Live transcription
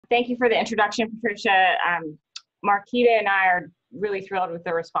Thank you for the introduction, Patricia. Markita and I are really thrilled with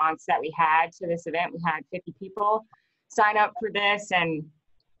the response that we had to this event. We had 50 people sign up for this, and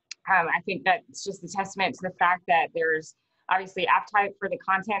I think that's just a testament to the fact that there's obviously appetite for the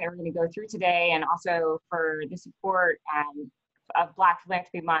content that we're going to go through today, and also for the support of Black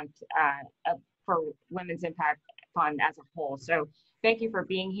Philanthropy Month for Women's Impact Fund as a whole. So thank you for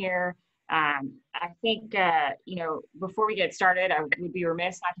being here. I think, before we get started, I would be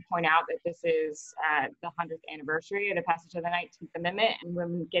remiss not to point out that this is the 100th anniversary of the passage of the 19th Amendment and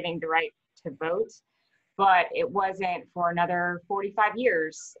women getting the right to vote. But it wasn't for another 45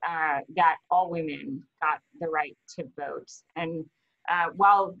 years that all women got the right to vote. And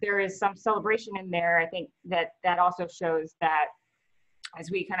while there is some celebration in there, I think that also shows that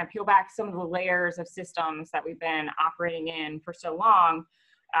as we kind of peel back some of the layers of systems that we've been operating in for so long,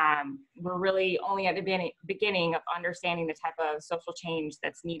 we're really only at the beginning of understanding the type of social change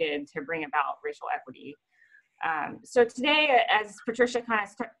that's needed to bring about racial equity. So today, as Patricia kind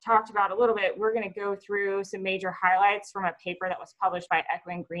of talked about a little bit, we're going to go through some major highlights from a paper that was published by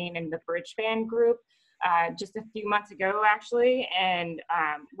Equity and Green and the Bridgespan group just a few months ago, actually. And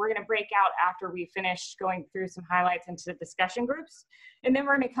we're going to break out after we finish going through some highlights into the discussion groups. And then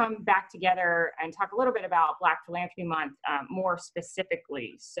we're going to come back together and talk a little bit about Black Philanthropy Month more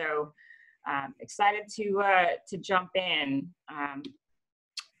specifically. So excited to jump in.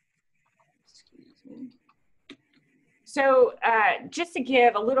 Excuse me. So just to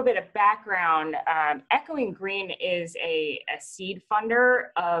give a little bit of background, Equity and Green is a seed funder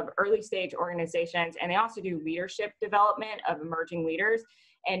of early stage organizations, and they also do leadership development of emerging leaders.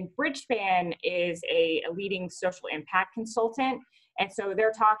 And Bridgespan is a leading social impact consultant. And so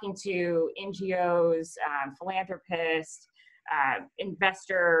they're talking to NGOs, philanthropists,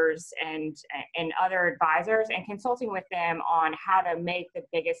 investors, and other advisors, and consulting with them on how to make the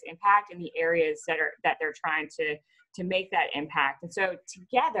biggest impact in the areas that they're trying to make that impact. And so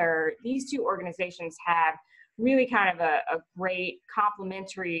together, these two organizations have really kind of a great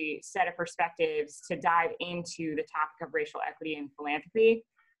complementary set of perspectives to dive into the topic of racial equity and philanthropy.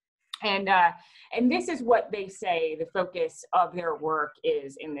 And this is what they say the focus of their work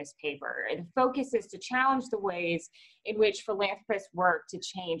is in this paper. And the focus is to challenge the ways in which philanthropists work to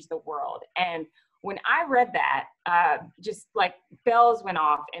change the world. And when I read that, just like bells went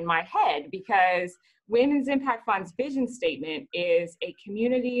off in my head, because Women's Impact Fund's vision statement is a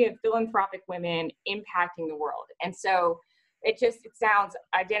community of philanthropic women impacting the world. And so it sounds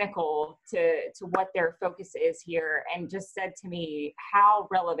identical to what their focus is here, and just said to me how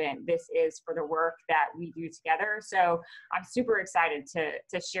relevant this is for the work that we do together. So I'm super excited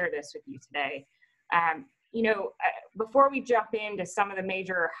to share this with you today. Before we jump into some of the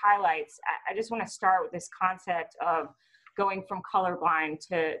major highlights, I just want to start with this concept of going from colorblind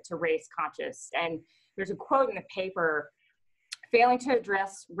to race conscious. And there's a quote in the paper: failing to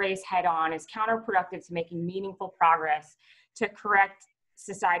address race head on is counterproductive to making meaningful progress to correct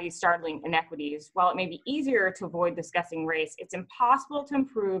society's startling inequities. While it may be easier to avoid discussing race, it's impossible to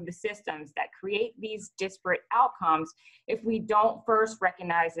improve the systems that create these disparate outcomes if we don't first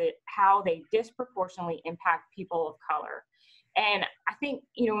recognize how they disproportionately impact people of color. And I think,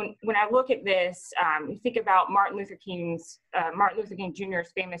 when I look at this, you think about Martin Luther King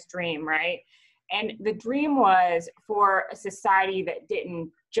Jr.'s famous dream, right? And the dream was for a society that didn't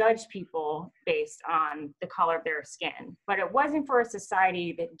judge people based on the color of their skin, but it wasn't for a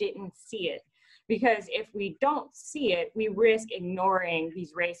society that didn't see it. Because if we don't see it, we risk ignoring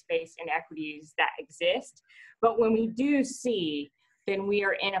these race-based inequities that exist. But when we do see, then we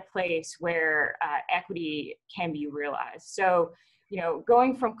are in a place where equity can be realized. So,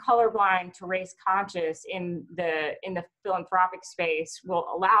 going from colorblind to race conscious in the philanthropic space will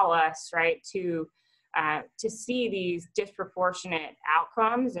allow us, right, to see these disproportionate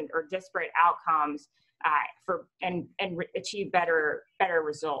outcomes or disparate outcomes and achieve better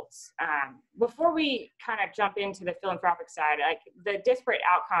results. Before we kind of jump into the philanthropic side, like the disparate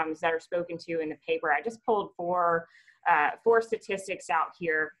outcomes that are spoken to in the paper, I just pulled four statistics out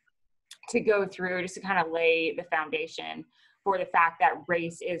here to go through, just to kind of lay the foundation for the fact that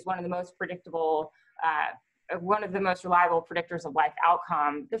race is one of the most predictable, one of the most reliable predictors of life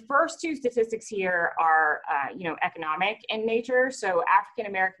outcome. The first two statistics here are, economic in nature. So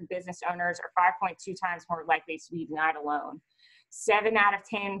African-American business owners are 5.2 times more likely to be denied a loan. 7 out of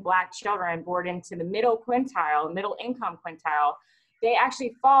 10 Black children born into the middle income quintile, they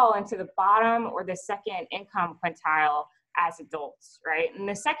actually fall into the bottom or the second income quintile as adults, right? And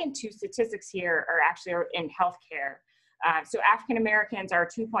the second two statistics here are actually in healthcare. So African Americans are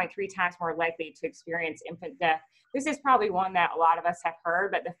 2.3 times more likely to experience infant death. This is probably one that a lot of us have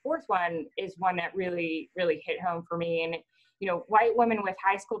heard, but the fourth one is one that really, really hit home for me. And, you know, white women with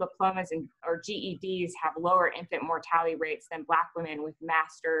high school diplomas or GEDs have lower infant mortality rates than Black women with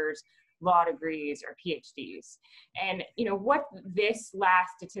master's, law degrees, or PhDs. And, you know, what this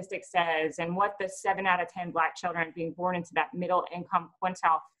last statistic says, and what the 7 out of 10 Black children being born into that middle income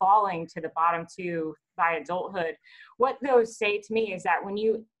quintile falling to the bottom 2 by adulthood, what those say to me is that when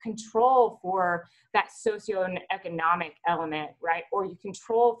you control for that socioeconomic element, right, or you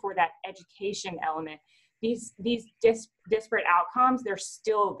control for that education element, these disparate outcomes, they're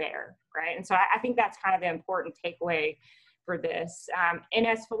still there, right? And so I think that's kind of the important takeaway for this. And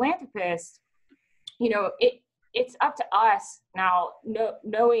as philanthropists, you know, it's up to us now,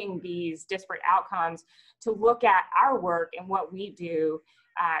 knowing these disparate outcomes, to look at our work and what we do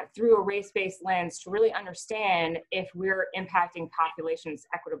through a race-based lens to really understand if we're impacting populations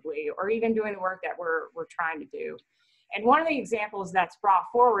equitably, or even doing the work that we're trying to do. And one of the examples that's brought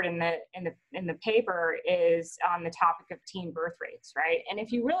forward in the paper is on the topic of teen birth rates, right? And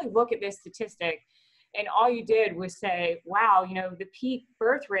if you really look at this statistic, and all you did was say, wow, you know, the peak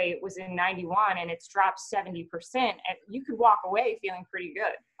birth rate was in 91 and it's dropped 70%, and you could walk away feeling pretty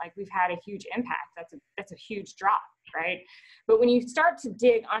good. Like, we've had a huge impact. That's a huge drop, right? But when you start to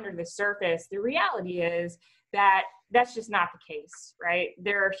dig under the surface, the reality is that that's just not the case, right?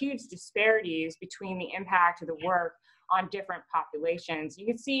 There are huge disparities between the impact of the work on different populations. You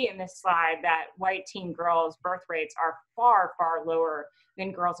can see in this slide that white teen girls' birth rates are far, far lower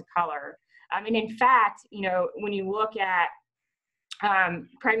than girls of color. And in fact, you know, when you look at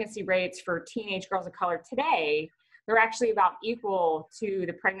pregnancy rates for teenage girls of color today, they're actually about equal to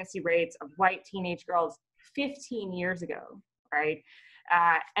the pregnancy rates of white teenage girls 15 years ago, right?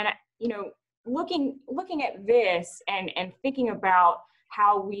 And you know, looking at this and thinking about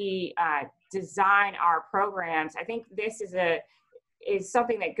how we design our programs, I think this is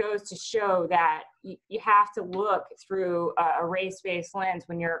something that goes to show that you have to look through a race-based lens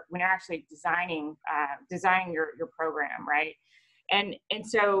when you're actually designing your program, right? And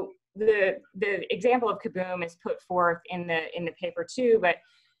so the example of Kaboom is put forth in the paper too, but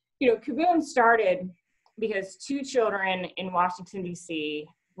you know, Kaboom started because 2 children in Washington, D.C.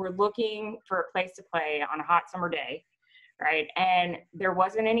 were looking for a place to play on a hot summer day, right? And there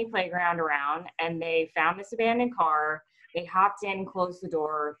wasn't any playground around, and they found this abandoned car. They hopped in, closed the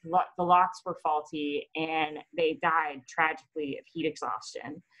door, the locks were faulty, and they died tragically of heat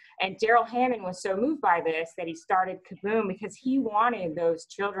exhaustion. And Daryl Hammond was so moved by this that he started Kaboom, because he wanted those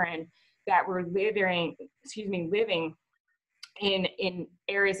children that were living in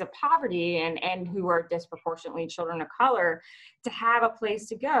areas of poverty and who are disproportionately children of color to have a place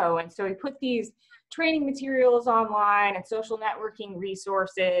to go. And so he put these training materials online and social networking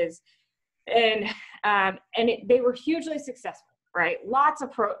resources, and they were hugely successful, right? Lots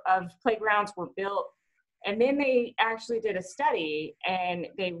of playgrounds were built. And then they actually did a study, and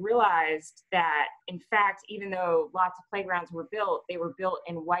they realized that, in fact, even though lots of playgrounds were built, they were built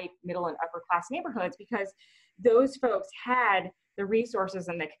in white, middle, and upper class neighborhoods, because those folks had the resources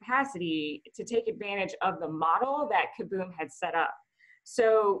and the capacity to take advantage of the model that Kaboom had set up.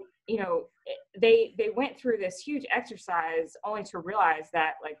 So, you know, they went through this huge exercise only to realize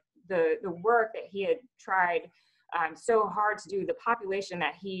that, like, the work that he had tried so hard to do, the population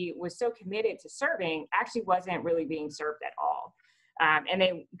that he was so committed to serving actually wasn't really being served at all. And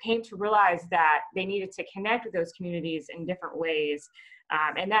they came to realize that they needed to connect with those communities in different ways,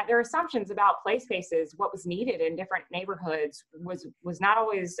 and that their assumptions about play spaces, what was needed in different neighborhoods, was not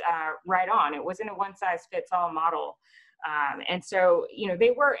always right on. It wasn't a one-size-fits-all model. And so, you know,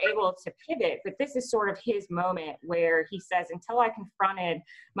 they were able to pivot, but this is sort of his moment where he says, until I confronted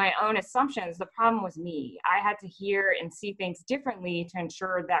my own assumptions, the problem was me. I had to hear and see things differently to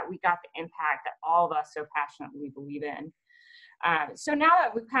ensure that we got the impact that all of us so passionately believe in. So now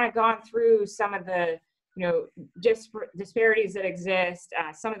that we've kind of gone through some of the, you know, disparities that exist,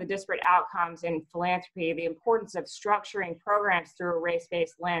 some of the disparate outcomes in philanthropy, the importance of structuring programs through a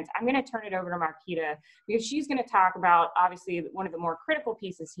race-based lens, I'm going to turn it over to Markita, because she's going to talk about, obviously, one of the more critical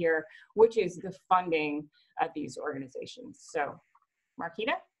pieces here, which is the funding of these organizations. So,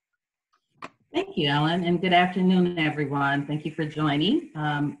 Markita? Thank you, Ellen, and good afternoon, everyone. Thank you for joining.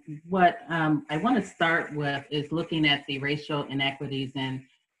 What I want to start with is looking at the racial inequities in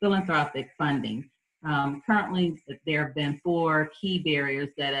philanthropic funding. Currently, there have been 4 key barriers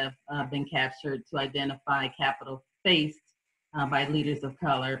that have been captured to identify capital faced by leaders of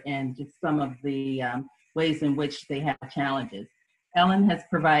color, and just some of the ways in which they have challenges. Ellen has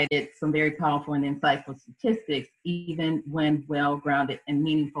provided some very powerful and insightful statistics, even when well-grounded and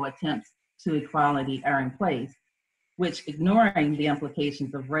meaningful attempts to equality are in place, which, ignoring the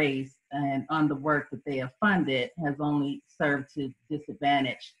implications of race and on the work that they have funded, has only served to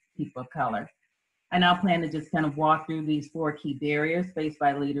disadvantage people of color. I now plan to just kind of walk through these 4 key barriers faced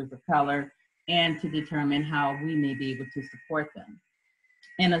by leaders of color and to determine how we may be able to support them.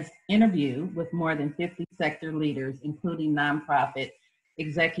 In an interview with more than 50 sector leaders, including nonprofit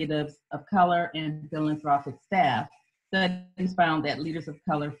executives of color and philanthropic staff, studies found that leaders of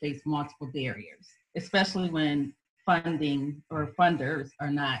color face multiple barriers, especially when funding or funders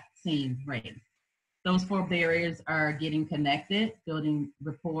are not seeing race. Those 4 barriers are getting connected, building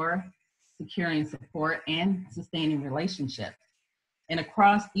rapport, securing support, and sustaining relationships. And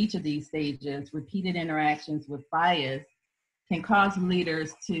across each of these stages, repeated interactions with bias can cause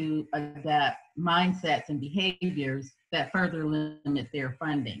leaders to adapt mindsets and behaviors that further limit their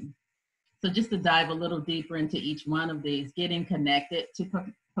funding. So just to dive a little deeper into each one of these, getting connected to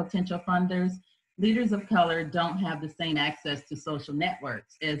potential funders, leaders of color don't have the same access to social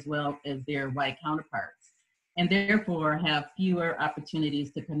networks as well as their white counterparts, and therefore have fewer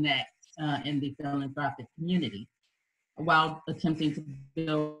opportunities to connect in the philanthropic community. While attempting to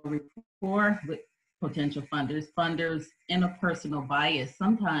build rapport with potential funders' interpersonal bias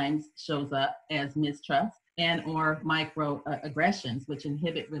sometimes shows up as mistrust and or microaggressions, which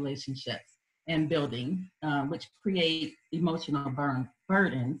inhibit relationships and building, which create emotional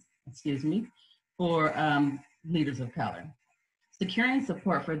burdens, for leaders of color. Securing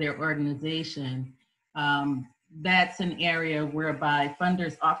support for their organization, that's an area whereby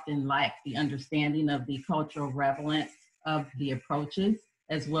funders often lack the understanding of the cultural relevance of the approaches,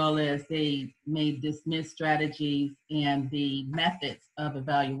 as well as they may dismiss strategies and the methods of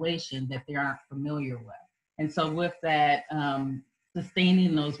evaluation that they aren't familiar with. And so with that,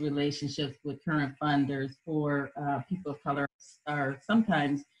 sustaining those relationships with current funders for people of color are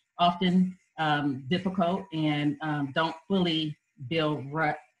sometimes often difficult and don't fully build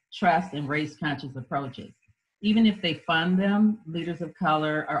trust and race-conscious approaches. Even if they fund them, leaders of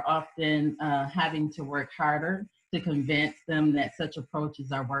color are often having to work harder to convince them that such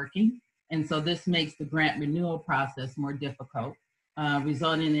approaches are working. And so this makes the grant renewal process more difficult,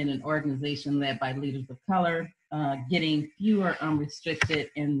 resulting in an organization led by leaders of color getting fewer unrestricted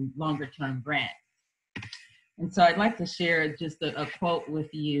and longer-term grants. And so I'd like to share just a quote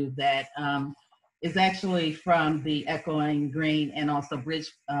with you that is actually from the Echoing Green and also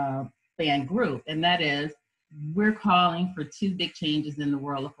Bridgespan group, and that is, we're calling for 2 big changes in the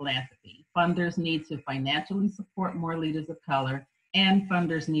world of philanthropy. Funders need to financially support more leaders of color, and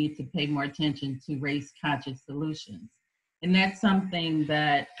funders need to pay more attention to race-conscious solutions. And that's something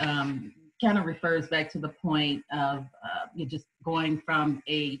that kind of refers back to the point of just going from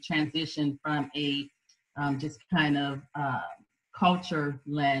a transition from a just kind of culture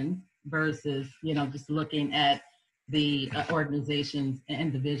lens versus, just looking at the organizations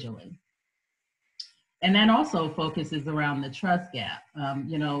individually. And that also focuses around the trust gap.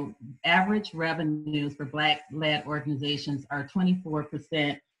 Average revenues for Black-led organizations are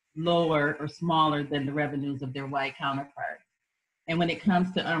 24% lower or smaller than the revenues of their white counterparts. And when it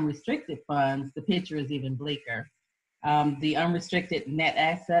comes to unrestricted funds, the picture is even bleaker. The unrestricted net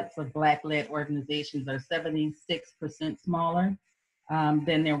assets of Black-led organizations are 76% smaller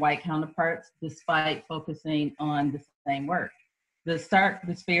than their white counterparts, despite focusing on the same work. The stark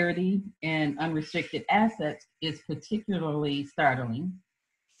disparity in unrestricted assets is particularly startling,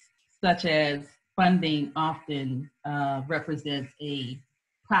 such as funding often represents a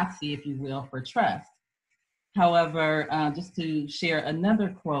proxy, if you will, for trust. However, just to share another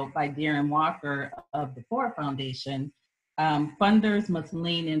quote by Darren Walker of the Ford Foundation, funders must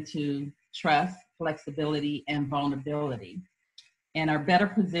lean into trust, flexibility, and vulnerability, and are better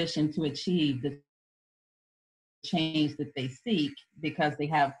positioned to achieve the change that they seek because they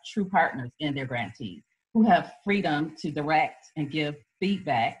have true partners in their grantees who have freedom to direct and give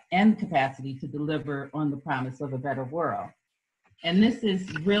feedback and capacity to deliver on the promise of a better world. And this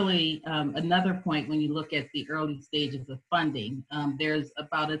is really another point when you look at the early stages of funding. There's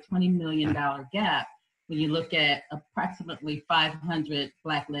about a $20 million gap when you look at approximately 500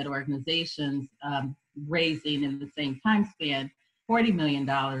 Black-led organizations raising in the same time span $40 million,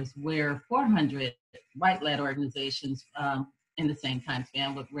 where 400 white-led organizations in the same time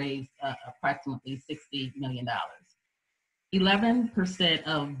span would raise approximately $60 million. 11%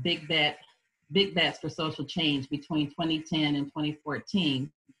 of big bets for social change between 2010 and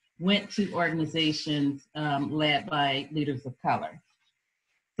 2014 went to organizations led by leaders of color.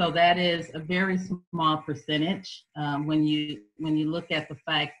 So that is a very small percentage when you look at the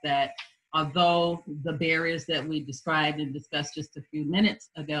fact that although the barriers that we described and discussed just a few minutes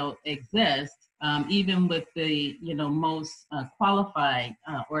ago exist, even with the most qualified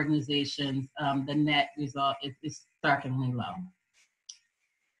organizations, the net result is starkly low.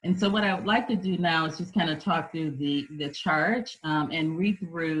 And so what I would like to do now is just kind of talk through the chart and read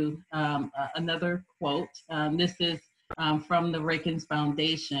through another quote. This is from the Rankin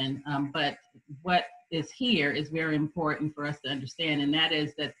Foundation, but what is here is very important for us to understand, and that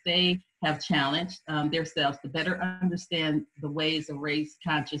is that they have challenged themselves to better understand the ways a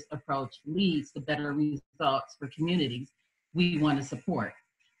race-conscious approach leads to better results for communities we want to support.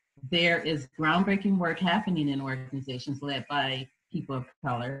 There is groundbreaking work happening in organizations led by people of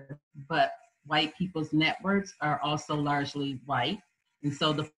color, but white people's networks are also largely white. And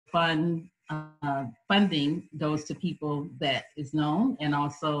so the funding goes to people that is known, and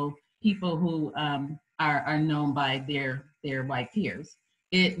also people who are known by their white peers.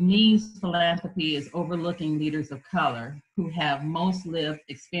 It means philanthropy is overlooking leaders of color who have most lived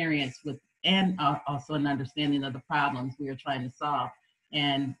experience with and also an understanding of the problems we are trying to solve.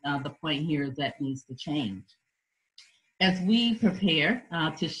 And the point here is that needs to change. As we prepare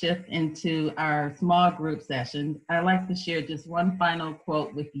to shift into our small group session, I'd like to share just one final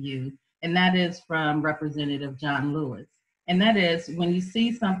quote with you, and that is from Representative John Lewis. And that is, when you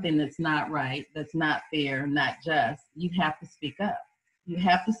see something that's not right, that's not fair, not just, you have to speak up. You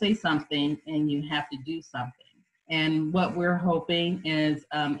have to say something and you have to do something. And what we're hoping is,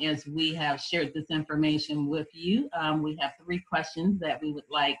 as we have shared this information with you, we have 3 questions that we would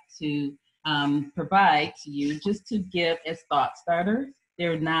like to provide to you just to give as thought starters.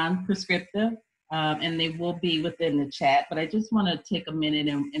 They're non-prescriptive and they will be within the chat, but I just want to take a minute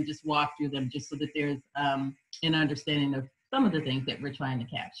and just walk through them just so that there's an understanding of some of the things that we're trying to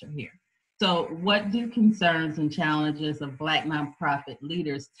capture here. So what do concerns and challenges of Black nonprofit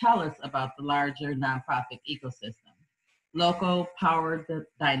leaders tell us about the larger nonprofit ecosystem? Local power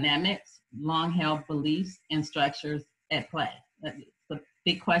dynamics, long-held beliefs and structures at play. It's a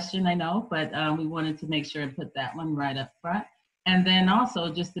big question, I know, but we wanted to make sure and put that one right up front. And then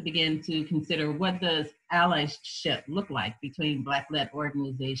also just to begin to consider, what does allyship look like between Black-led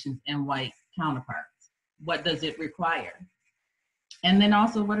organizations and white counterparts? What does it require? And then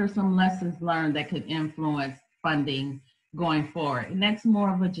also, what are some lessons learned that could influence funding going forward? And that's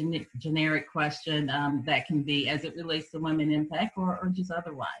more of a generic question that can be as it relates to women impact or just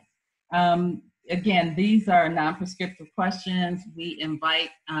otherwise. Again, these are non-prescriptive questions. We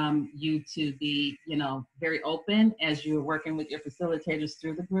invite you to be, very open as you're working with your facilitators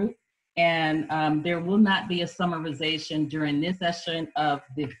through the group. And there will not be a summarization during this session of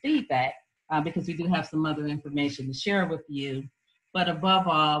the feedback because we do have some other information to share with you. But above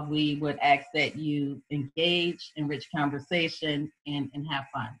all, we would ask that you engage, enrich conversation, and have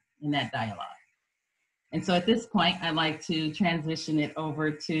fun in that dialogue. And so at this point, I'd like to transition it over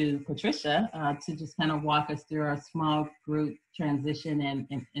to Patricia to just kind of walk us through our small group transition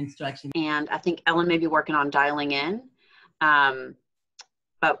and instruction. And I think Ellen may be working on dialing in,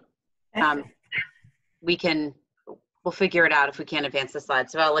 but we'll figure it out if we can't advance the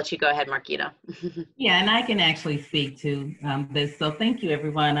slides. So I'll let you go ahead, Markita. Yeah, and I can actually speak to this. So thank you,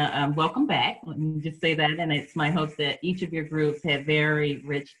 everyone. Welcome back. Let me just say that. And it's my hope that each of your groups had very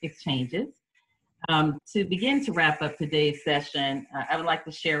rich exchanges. To begin to wrap up today's session, I would like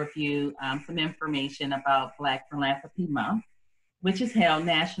to share with you some information about Black Philanthropy Month, which is held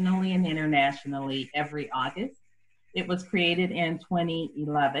nationally and internationally every August. It was created in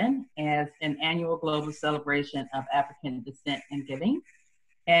 2011 as an annual global celebration of African descent and giving.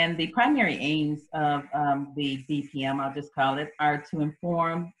 And the primary aims of the BPM, I'll just call it, are to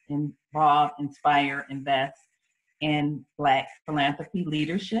inform, involve, inspire, invest in Black philanthropy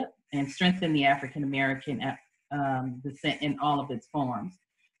leadership and strengthen the African American descent in all of its forms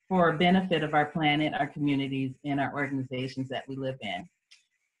for benefit of our planet, our communities, and our organizations that we live in.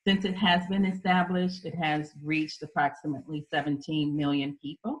 Since it has been established, it has reached approximately 17 million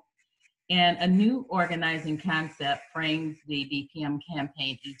people. And a new organizing concept frames the BPM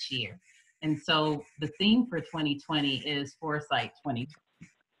campaign each year. And so the theme for 2020 is Foresight 2020.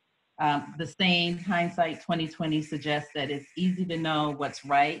 The saying, hindsight 2020, suggests that it's easy to know what's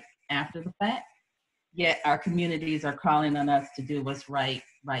right after the fact, yet our communities are calling on us to do what's right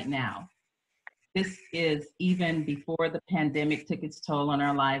now. This is even before the pandemic took its toll on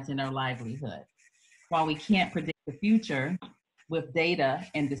our lives and our livelihood. While we can't predict the future with data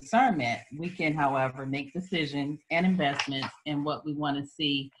and discernment, we can, however, make decisions and investments in what we want to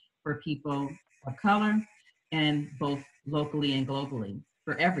see for people of color and both locally and globally.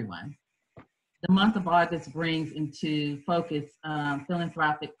 for everyone. The month of August brings into focus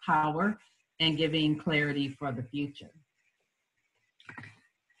philanthropic power and giving clarity for the future.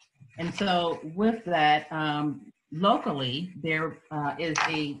 And so with that, locally, there is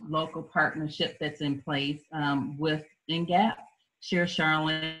a local partnership that's in place with NGAP, Share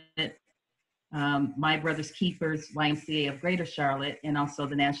Charlotte, My Brother's Keepers, YMCA of Greater Charlotte, and also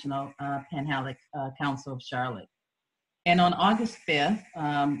the National Panhellenic Council of Charlotte. And on August 5th,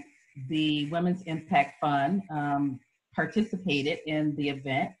 the Women's Impact Fund participated in the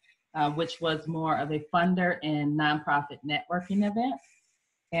event, which was more of a funder and nonprofit networking event.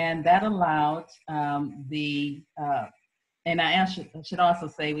 And that allowed and I should also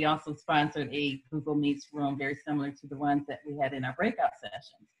say, we also sponsored a Google Meets room very similar to the ones that we had in our breakout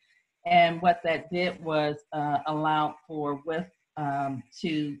sessions. And what that did was allow for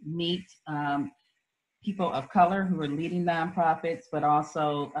to meet people of color who are leading nonprofits, but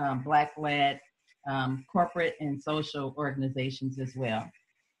also Black-led corporate and social organizations as well.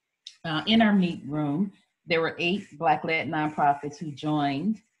 In our meet room, there were 8 Black-led nonprofits who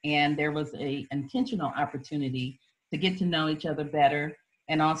joined, and there was an intentional opportunity to get to know each other better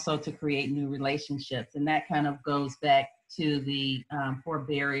and also to create new relationships. And that kind of goes back to the 4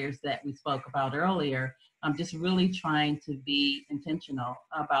 barriers that we spoke about earlier. I'm just really trying to be intentional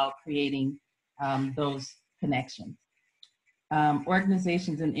about creating those connections.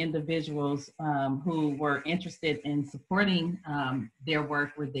 Organizations and individuals who were interested in supporting their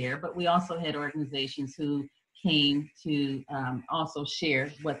work were there, but we also had organizations who came to also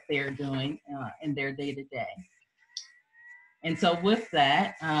share what they're doing in their day-to-day. And so with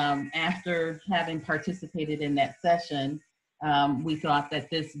that, after having participated in that session, we thought that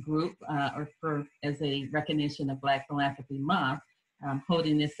this group, as a recognition of Black Philanthropy Month,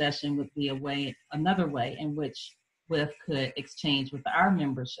 holding this session would be another way in which WIF could exchange with our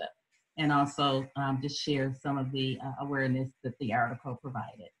membership and also just share some of the awareness that the article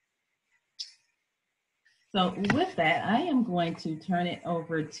provided. So with that, I am going to turn it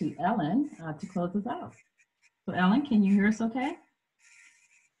over to Ellen to close us out. So Ellen, can you hear us okay?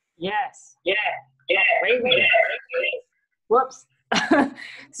 Yes. Yeah. Wait. Whoops.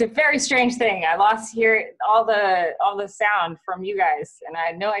 It's a very strange thing. I lost all the sound from you guys, and I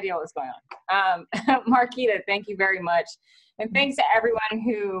had no idea what was going on. Markita, thank you very much, and thanks to everyone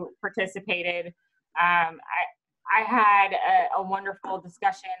who participated. I had a wonderful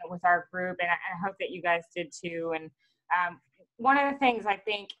discussion with our group, and I hope that you guys did too. And one of the things I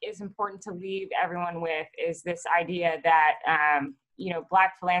think is important to leave everyone with is this idea that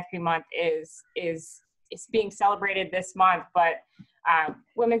Black Philanthropy Month is being celebrated this month, but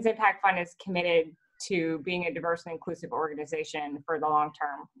Women's Impact Fund is committed to being a diverse and inclusive organization for the long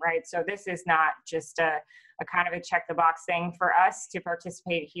term, right? So this is not just a kind of a check the box thing for us to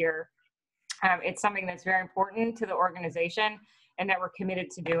participate here. It's something that's very important to the organization and that we're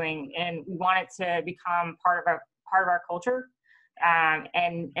committed to doing, and we want it to become part of our culture.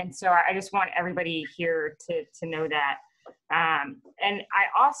 And so I just want everybody here to know that. And I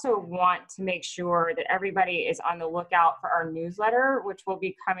also want to make sure that everybody is on the lookout for our newsletter, which will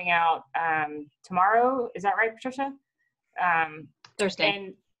be coming out tomorrow. Is that right, Patricia? Thursday. And,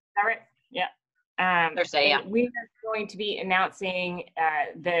 is that right? Yeah. Thursday, yeah. We are going to be announcing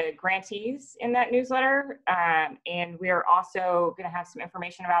the grantees in that newsletter. And we are also going to have some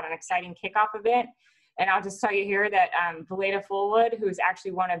information about an exciting kickoff event. And I'll just tell you here that Valeda Fullwood, who is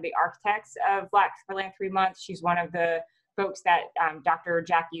actually one of the architects of Black Philanthropy Month, she's one of the folks that Dr.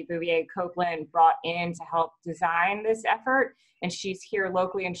 Jackie Bouvier Copeland brought in to help design this effort. And she's here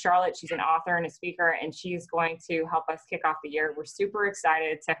locally in Charlotte. She's an author and a speaker, and she's going to help us kick off the year. We're super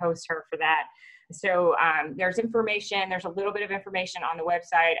excited to host her for that. So there's information, there's a little bit of information on the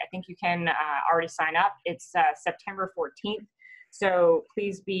website. I think you can already sign up. It's September 14th. So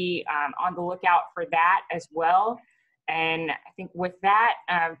please be on the lookout for that as well. And I think with that,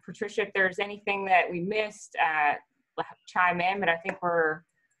 Patricia, if there's anything that we missed, chime in, but I think we're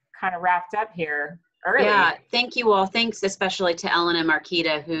kind of wrapped up here early. Yeah, thank you all. Thanks especially to Ellen and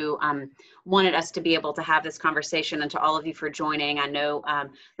Markita, who wanted us to be able to have this conversation, and to all of you for joining. I know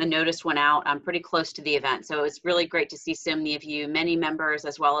the notice went out pretty close to the event, so it was really great to see so many of you, many members,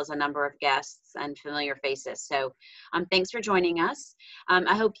 as well as a number of guests and familiar faces. So thanks for joining us.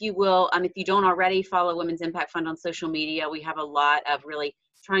 I hope you will, if you don't already, follow Women's Impact Fund on social media. We have a lot of really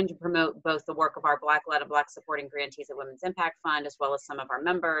trying to promote both the work of our Black-led and Black supporting grantees at Women's Impact Fund, as well as some of our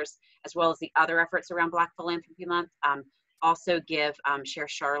members, as well as the other efforts around Black Philanthropy Month. Also give Share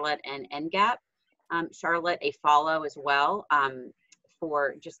Charlotte and NGAP Charlotte a follow as well.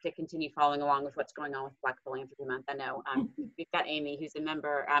 for just to continue following along with what's going on with Black Philanthropy Month. I know we've got Amy, who's a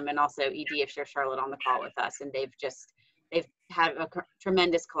member, and also ED of Share Charlotte on the call with us, and they've had a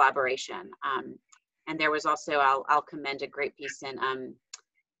tremendous collaboration. And there was also, I'll commend a great piece in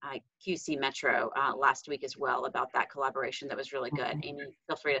QC Metro last week as well about that collaboration that was really good. Amy,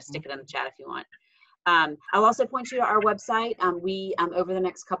 feel free to stick it in the chat if you want. I'll also point you to our website. We, over the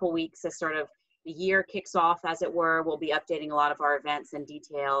next couple weeks, as sort of the year kicks off, as it were, we'll be updating a lot of our events and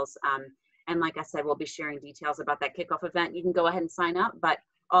details. And like I said, we'll be sharing details about that kickoff event. You can go ahead and sign up, but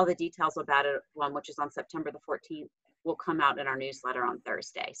all the details about it, which is on September the 14th, will come out in our newsletter on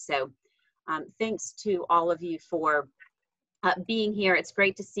Thursday. So thanks to all of you for being here. It's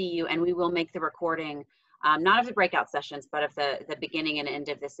great to see you, and we will make the recording, not of the breakout sessions, but of the beginning and end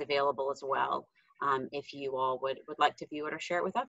of this available as well, if you all would like to view it or share it with others.